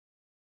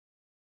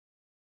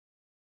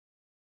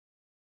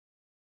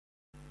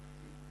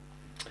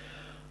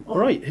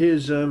Alright,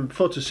 here's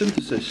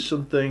photosynthesis,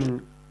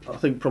 something I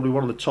think probably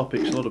one of the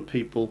topics a lot of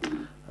people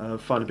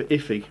find a bit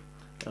iffy,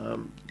 a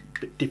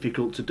bit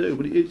difficult to do,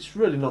 but it's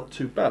really not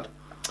too bad.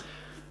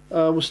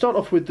 We'll start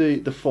off with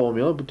the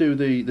formula. We'll do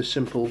the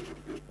simpler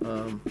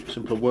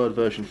word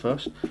version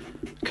first.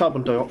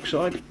 Carbon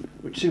dioxide,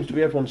 which seems to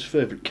be everyone's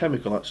favourite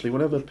chemical actually.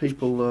 Whenever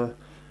people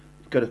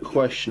get a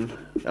question,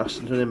 ask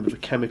them the name of a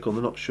chemical,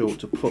 they're not sure what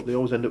to put, they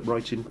always end up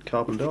writing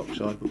carbon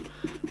dioxide. But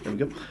there we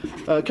go.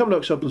 Carbon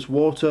dioxide plus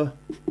water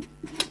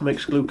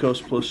makes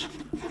glucose plus,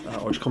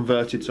 or it's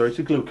converted, sorry,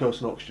 to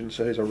glucose and oxygen.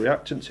 So here's our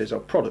reactants, here's our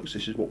products,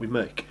 this is what we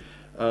make.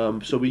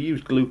 So we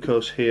use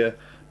glucose here,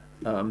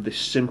 this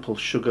simple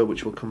sugar,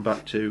 which we'll come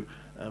back to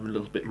in a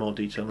little bit more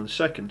detail in a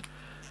second.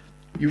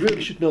 You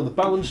really should know the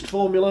balanced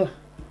formula,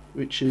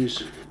 which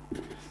is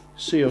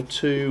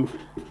CO2,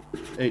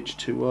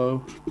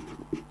 H2O,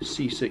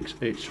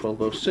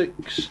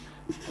 C6H12O6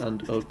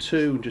 and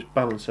O2, and just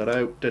balance that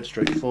out, dead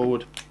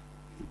straightforward.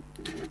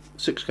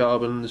 6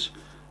 carbons,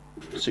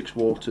 6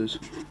 waters,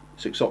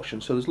 6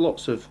 oxygens, so there's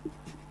lots of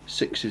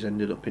 6's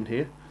ended up in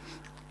here.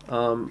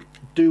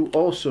 Do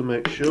also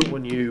make sure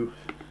when you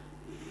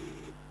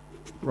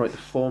write the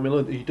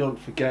formula that you don't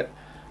forget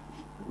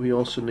we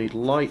also need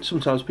light.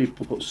 Sometimes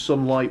people put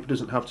sunlight, but it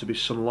doesn't have to be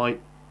sunlight.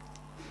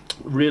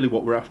 Really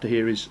what we're after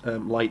here is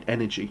light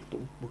energy, but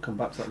we'll come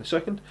back to that in a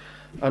second.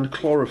 And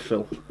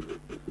chlorophyll.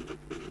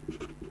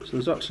 So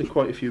there's actually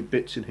quite a few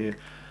bits in here.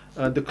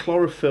 The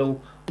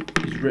chlorophyll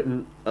is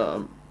written,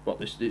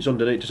 it's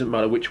underneath, it doesn't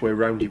matter which way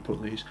around you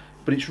put these,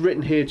 but it's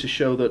written here to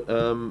show that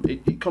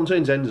it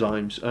contains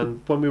enzymes,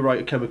 and when we write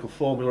a chemical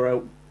formula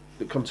out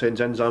that contains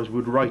enzymes, we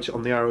would write it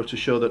on the arrow to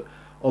show that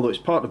although it's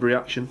part of a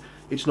reaction,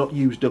 it's not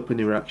used up in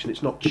the reaction,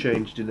 it's not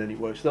changed in any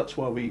way. So that's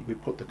why we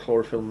put the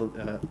chlorophyll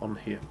on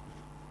here.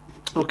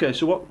 Okay,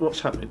 so what's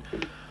happening?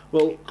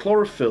 Well,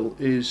 chlorophyll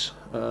is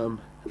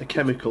a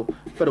chemical,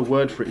 better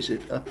word for it is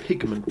a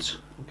pigment.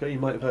 Okay, you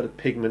might have heard of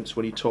pigments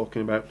when you're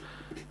talking about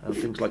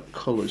things like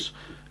colours.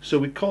 So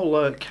we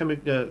call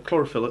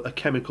chlorophyll a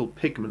chemical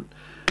pigment,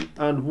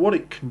 and what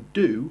it can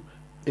do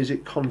is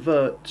it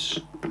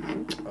converts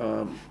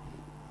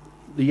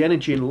the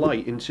energy and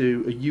light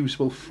into a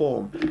usable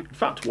form. In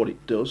fact, what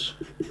it does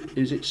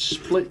is it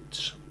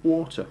splits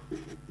water.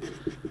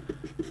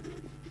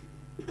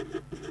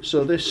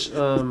 So this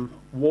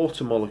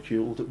water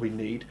molecule that we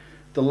need,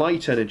 the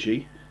light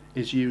energy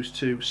is used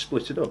to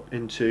split it up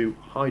into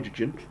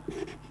hydrogen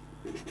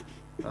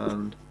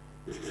and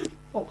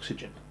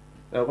oxygen.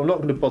 Now, I'm not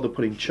going to bother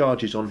putting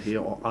charges on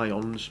here or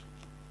ions,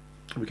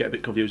 we get a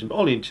bit confusing, but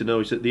all you need to know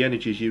is that the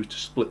energy is used to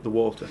split the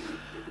water.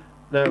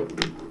 Now,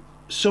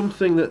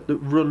 something that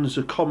runs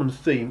a common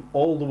theme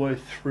all the way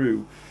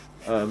through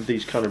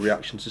these kind of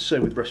reactions, the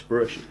same with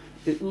respiration,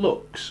 it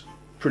looks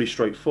pretty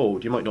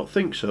straightforward. You might not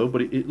think so,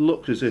 but it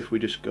looks as if we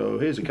just go,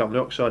 here's the carbon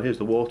dioxide, here's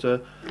the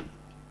water,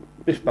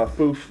 biff baff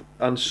boof,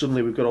 and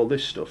suddenly we've got all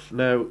this stuff.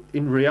 Now,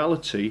 in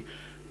reality,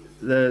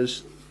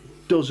 there's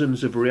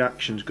dozens of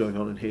reactions going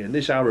on in here, and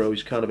this arrow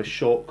is kind of a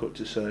shortcut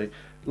to say,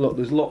 look,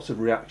 there's lots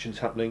of reactions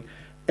happening.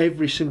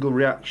 Every single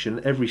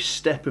reaction, every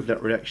step of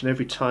that reaction,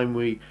 every time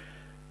we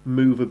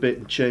move a bit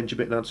and change a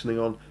bit and add something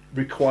on,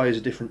 requires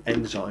a different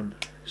enzyme.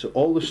 So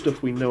all the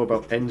stuff we know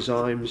about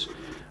enzymes,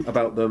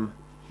 about them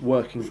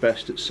working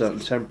best at certain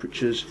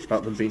temperatures,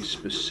 about them being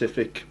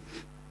specific,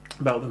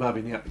 about them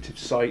having the active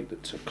site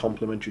that's a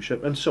complementary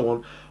shape, and so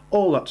on,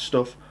 all that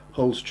stuff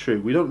holds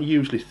true. We don't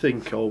usually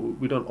think, or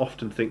we don't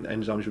often think that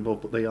enzymes are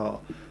involved, but they are.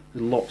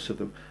 There's lots of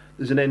them.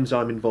 There's an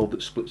enzyme involved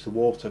that splits the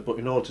water, but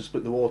in order to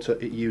split the water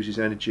it uses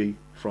energy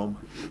from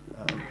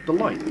the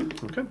light.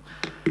 Okay.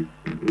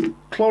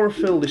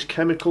 Chlorophyll, this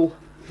chemical,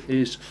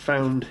 is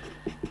found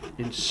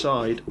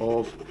inside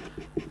of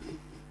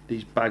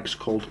these bags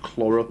called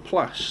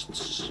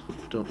chloroplasts.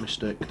 Don't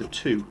mistake the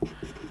two.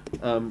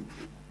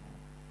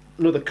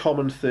 Another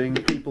common thing,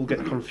 people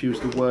get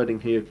confused with the wording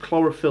here.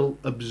 Chlorophyll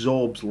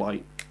absorbs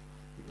light.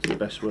 That's the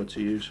best word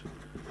to use.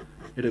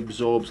 It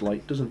absorbs light.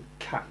 It doesn't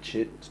catch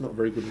it. It's not a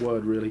very good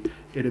word really.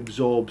 It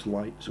absorbs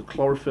light. So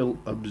chlorophyll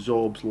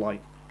absorbs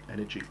light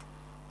energy.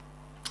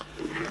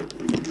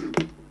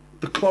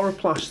 The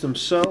chloroplasts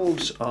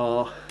themselves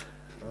are,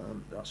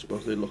 I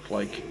suppose they look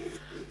like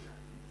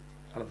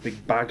a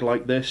big bag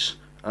like this,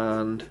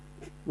 and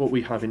what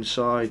we have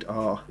inside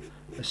are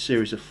a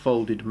series of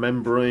folded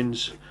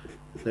membranes.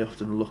 They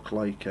often look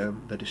like,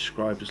 they're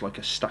described as like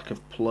a stack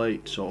of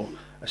plates or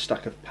a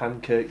stack of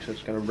pancakes,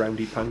 those kind of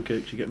roundy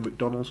pancakes you get at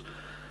McDonald's.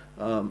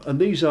 And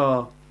these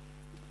are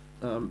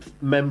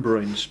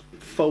membranes,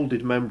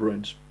 folded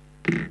membranes.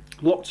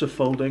 Lots of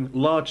folding,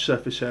 large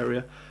surface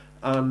area,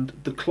 and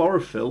the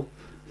chlorophyll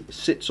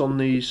sits on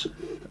these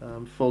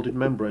folded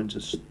membranes.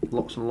 There's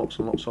lots and lots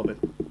and lots of it.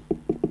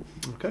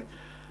 Okay,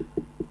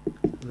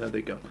 there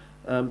they go.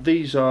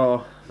 These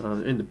are,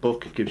 in the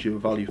book it gives you a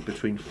value of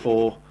between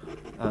 4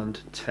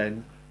 and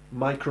 10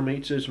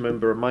 micrometers.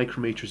 Remember, a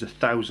micrometer is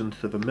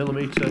 1/1000th of a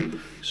millimeter,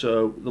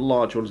 so the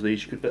large ones of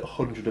these, you could fit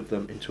 100 of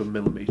them into a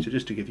millimeter,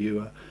 just to give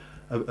you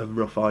a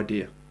rough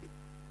idea.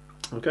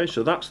 Okay,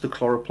 so that's the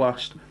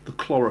chloroplast. The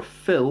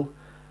chlorophyll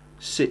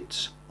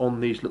sits on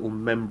these little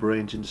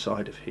membranes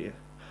inside of here.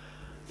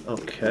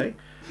 Okay.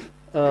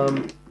 Now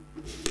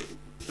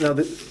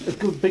a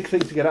good big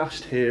thing to get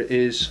asked here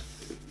is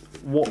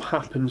what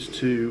happens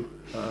to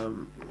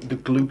the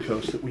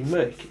glucose that we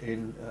make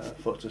in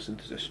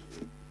photosynthesis.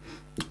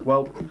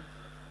 Well,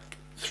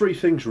 three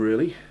things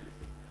really.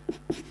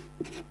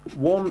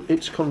 One,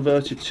 it's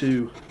converted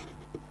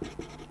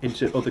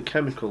into other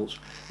chemicals.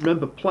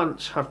 Remember,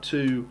 plants have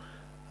to,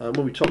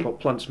 when we talk about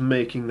plants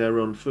making their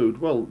own food,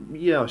 well,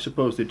 yeah, I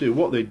suppose they do.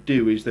 What they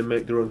do is they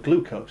make their own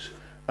glucose,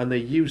 and they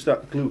use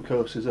that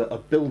glucose as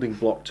a building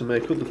block to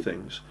make other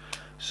things.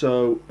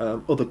 So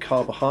other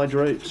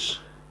carbohydrates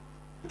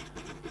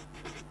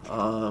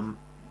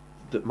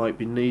that might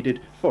be needed,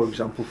 for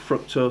example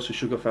fructose, a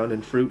sugar found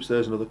in fruits,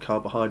 there's another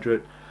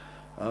carbohydrate.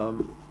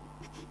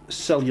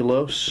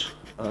 Cellulose,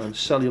 and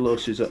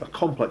cellulose is a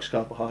complex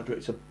carbohydrate.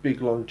 It's a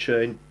big long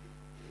chain,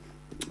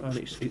 and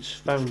it's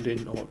found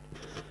in, or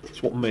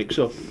it's what makes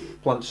up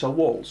plant cell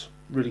walls.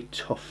 Really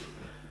tough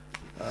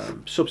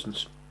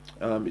substance.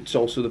 It's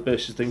also the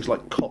basis of things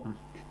like cotton,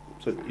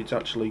 so it's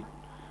actually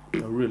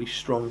a really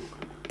strong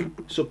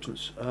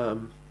substance.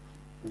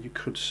 You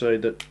could say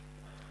that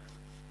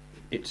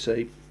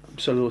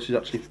cellulose is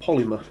actually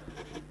polymer.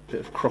 Bit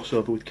of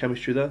crossover with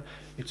chemistry there.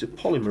 It's a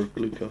polymer of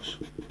glucose,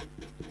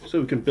 so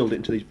we can build it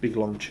into these big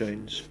long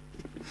chains.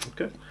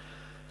 Okay.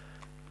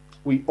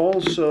 We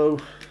also,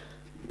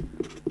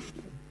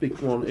 big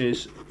one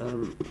is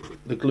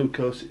the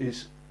glucose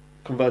is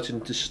converted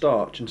into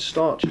starch, and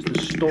starch is the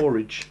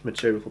storage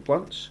material for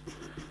plants,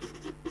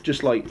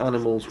 just like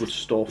animals would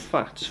store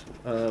fat.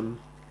 Plants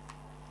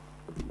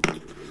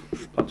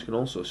can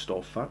also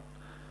store fat.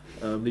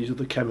 These are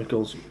the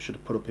chemicals I should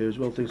have put up here as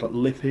well. Things like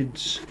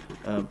lipids,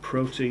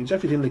 proteins,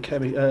 everything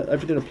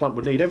everything a plant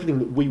would need, everything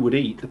that we would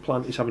eat, the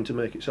plant is having to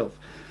make itself.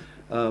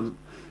 But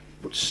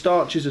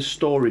starch is a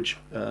storage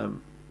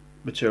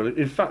material.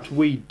 In fact,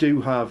 we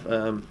do have,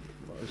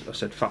 as I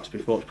said, fats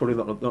before. It's probably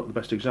not the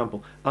best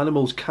example.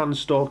 Animals can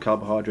store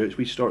carbohydrates.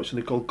 We store it in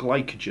something called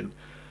glycogen,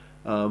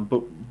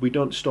 but we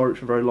don't store it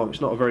for very long.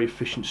 It's not a very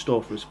efficient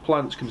store for us.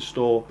 Plants can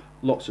store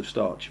lots of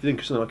starch. If you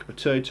think of something like a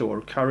potato or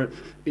a carrot,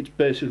 it's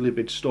basically a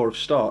big store of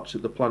starch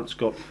that the plant's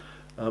got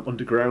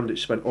underground.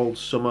 It's spent all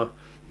summer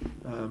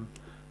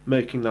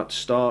making that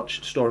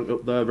starch, storing it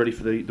up there, ready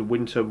for the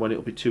winter when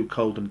it'll be too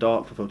cold and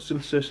dark for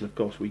photosynthesis, and of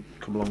course we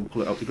come along and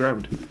pull it out the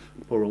ground.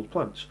 Poor old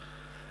plants.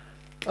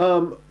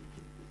 The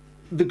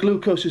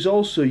glucose is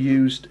also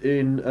used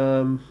in,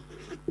 I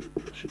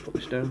should put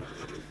this down,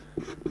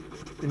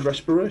 in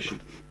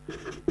respiration.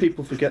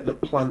 People forget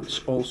that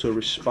plants also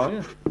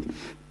respire,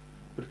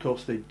 but of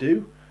course they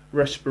do.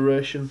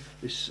 Respiration,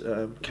 this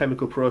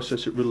chemical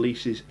process that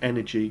releases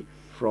energy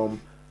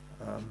from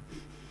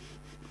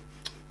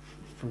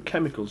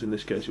chemicals. In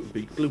this case it would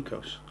be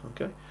glucose.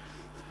 Okay.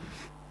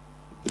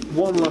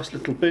 One last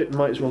little bit,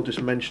 might as well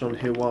just mention on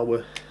here while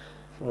we're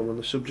on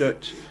the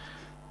subject,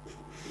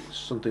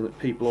 something that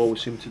people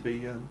always seem to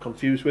be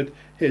confused with.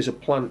 Here's a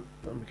plant,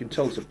 and we can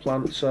tell it's a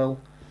plant cell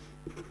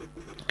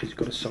because it's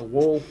got a cell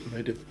wall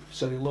made of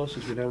cellulose,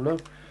 as we now know,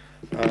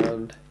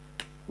 and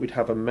we'd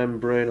have a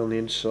membrane on the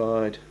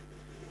inside.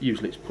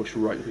 Usually it's pushed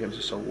right up against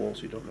the cell wall,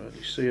 so you don't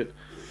really see it.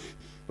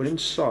 But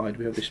inside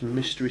we have this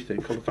mystery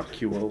thing called a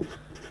vacuole.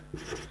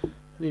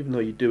 And even though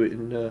you do it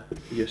in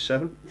year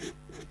 7,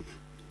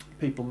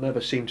 people never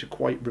seem to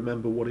quite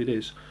remember what it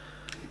is.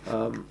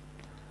 The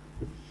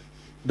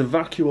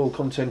vacuole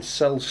contains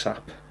cell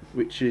sap,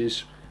 which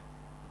is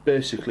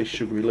basically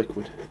sugary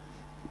liquid,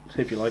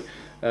 if you like.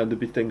 There'll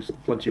be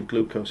plenty of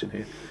glucose in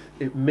here.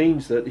 It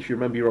means that if you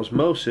remember your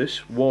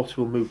osmosis,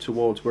 water will move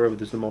towards wherever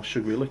there's the more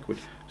sugary liquid.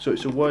 So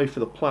it's a way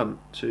for the plant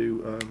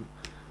to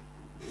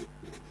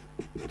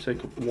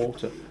take up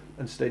water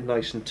and stay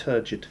nice and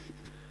turgid,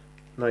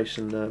 nice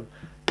and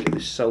get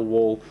this cell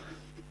wall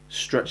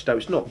stretched out.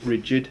 It's not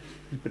rigid,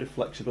 a bit of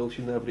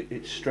flexibility in there, but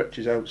it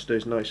stretches out and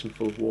stays nice and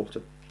full of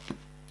water.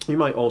 You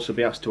might also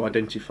be asked to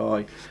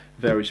identify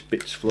various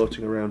bits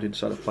floating around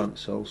inside a plant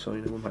cell. So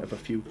we might have a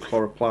few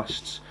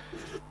chloroplasts.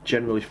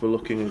 Generally, if we're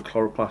looking at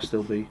chloroplasts,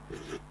 they'll be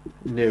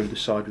near the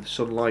side with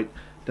sunlight.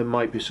 There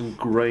might be some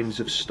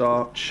grains of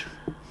starch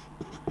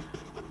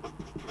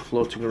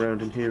floating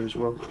around in here as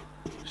well,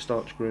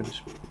 starch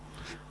grains.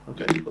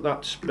 Okay, but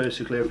that's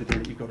basically everything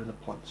that you've got in a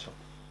plant cell.